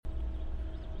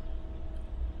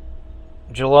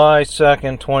July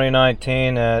 2nd,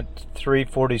 2019 at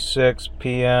 3:46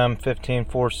 p.m.,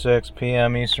 15:46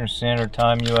 p.m. Eastern Standard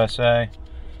Time, USA.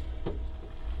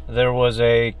 There was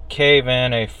a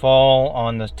cave-in, a fall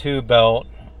on the 2 belt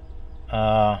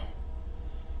that's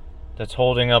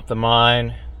holding up the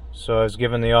mine. So I was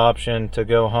given the option to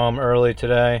go home early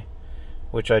today,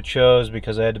 which I chose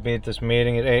because I had to be at this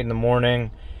meeting at 8 in the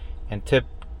morning. And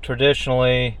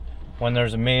traditionally, when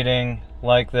there's a meeting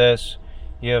like this,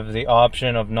 you have the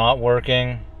option of not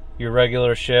working your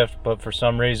regular shift, but for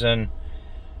some reason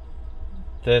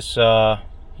this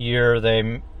year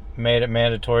they made it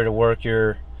mandatory to work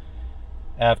your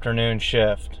afternoon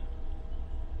shift,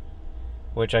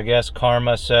 which I guess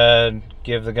karma said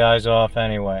give the guys off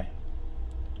anyway.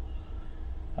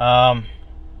 I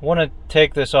want to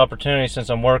take this opportunity,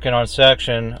 since I'm working on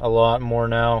section a lot more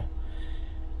now,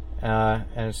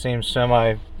 and it seems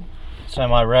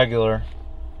semi-regular,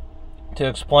 to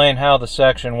explain how the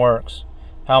section works,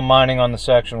 how mining on the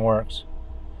section works.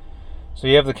 So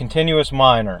you have the continuous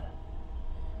miner.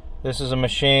 This is a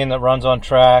machine that runs on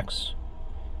tracks.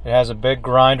 It has a big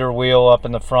grinder wheel up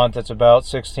in the front that's about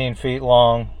 16 feet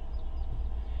long,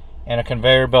 and a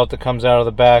conveyor belt that comes out of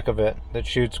the back of it that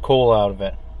shoots coal out of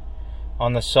it.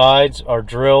 On the sides are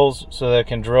drills so that it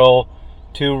can drill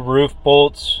 2 roof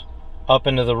bolts up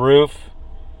into the roof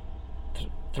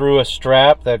through a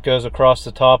strap that goes across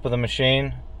the top of the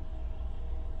machine.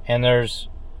 And there's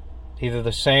either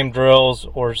the same drills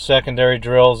or secondary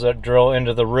drills that drill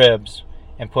into the ribs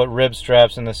and put rib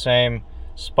straps in the same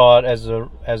spot as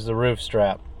the roof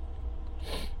strap.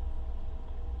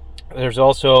 There's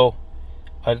also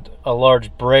a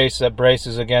large brace that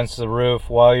braces against the roof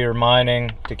while you're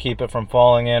mining to keep it from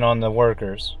falling in on the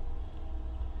workers.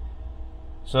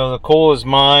 So the coal is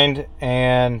mined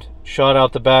and shot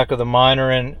out the back of the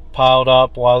miner and piled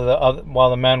up while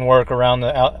the men work around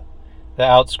the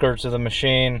outskirts of the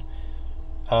machine,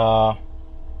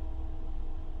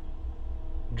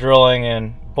 drilling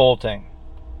and bolting.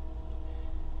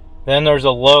 Then there's a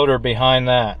loader behind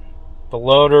that. The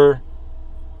loader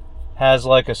has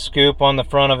like a scoop on the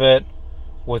front of it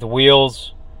with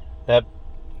wheels that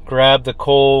grab the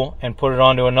coal and put it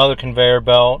onto another conveyor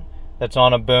belt that's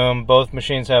on a boom. Both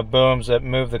machines have booms that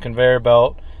move the conveyor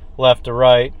belt left to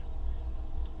right,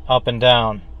 up and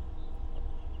down.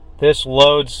 This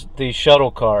loads the shuttle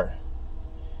car.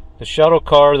 The shuttle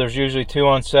car, there's usually 2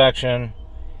 on section,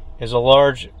 it's a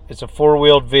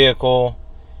 4-wheeled vehicle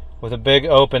with a big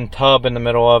open tub in the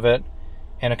middle of it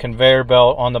and a conveyor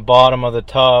belt on the bottom of the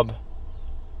tub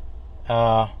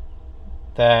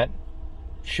that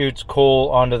shoots coal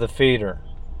onto the feeder.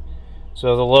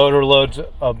 So the loader loads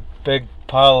a big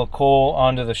pile of coal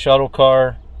onto the shuttle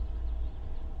car.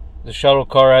 The shuttle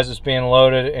car, as it's being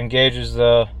loaded, engages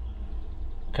the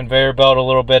conveyor belt a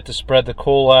little bit to spread the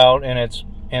coal out in its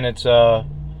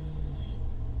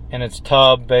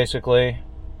tub, basically,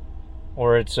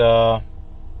 or its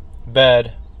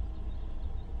bed.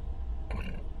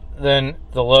 Then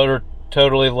the loader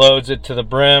totally loads it to the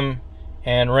brim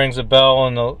and rings a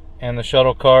bell, and the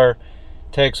shuttle car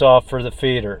takes off for the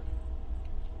feeder.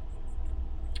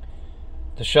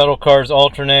 The shuttle cars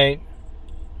alternate,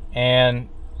 and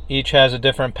each has a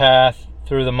different path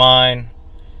through the mine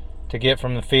to get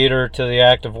from the feeder to the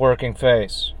active working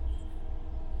face.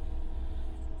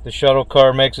 The shuttle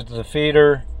car makes it to the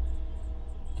feeder.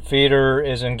 The feeder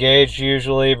is engaged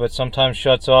usually, but sometimes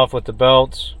shuts off with the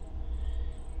belts.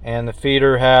 And the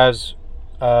feeder has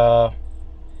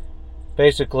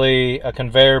basically a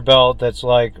conveyor belt that's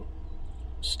like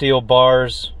steel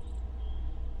bars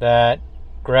that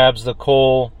grabs the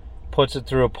coal, puts it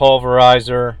through a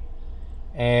pulverizer,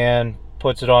 and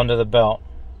puts it onto the belt.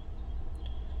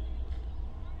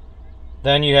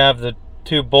 Then you have the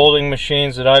 2 bolting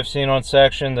machines that I've seen on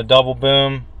section, the double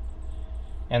boom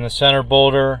and the center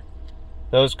bolter.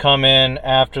 Those come in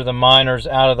after the miner's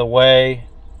out of the way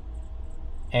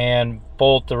and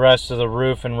bolt the rest of the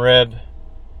roof and rib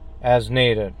as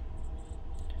needed.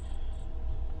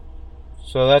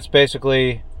 So that's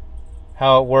basically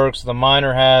how it works. The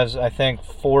miner has, I think,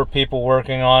 4 people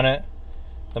working on it.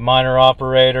 The miner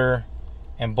operator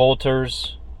and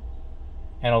bolters,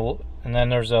 and then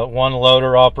there's one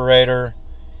loader operator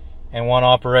and 1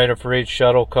 operator for each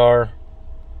shuttle car.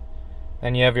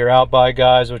 Then you have your out-by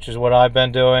guys, which is what I've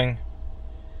been doing,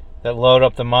 that load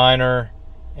up the miner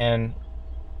and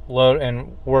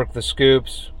work the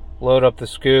scoops, load up the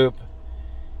scoop,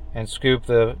 and scoop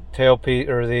the tailpiece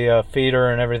or the feeder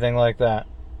and everything like that.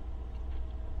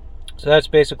 So that's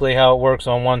basically how it works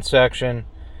on one section,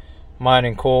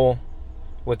 mining coal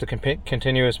with the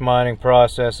continuous mining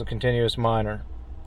process, the continuous miner.